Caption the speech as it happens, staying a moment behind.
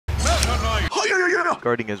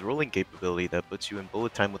Guarding has rolling capability that puts you in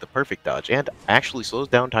bullet time with a perfect dodge and actually slows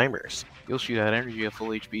down timers. You'll shoot out energy at full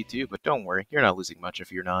HP too, but don't worry, you're not losing much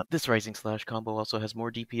if you're not. This Rising Slash combo also has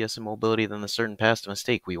more DPS and mobility than the certain past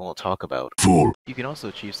mistake we won't talk about. Fool. You can also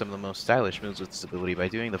achieve some of the most stylish moves with this ability by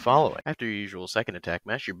doing the following. After your usual second attack,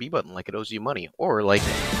 mash your B button like it owes you money, or like...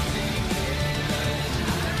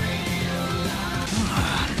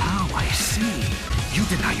 Now I see. You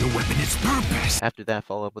deny your weapon its purpose. After that,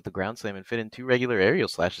 follow up with the ground slam and fit in 2 regular aerial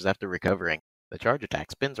slashes after recovering. The charge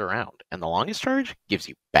attack spins around, and the longest charge gives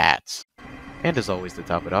you bats. And as always, to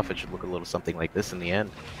top it off, it should look a little something like this in the end.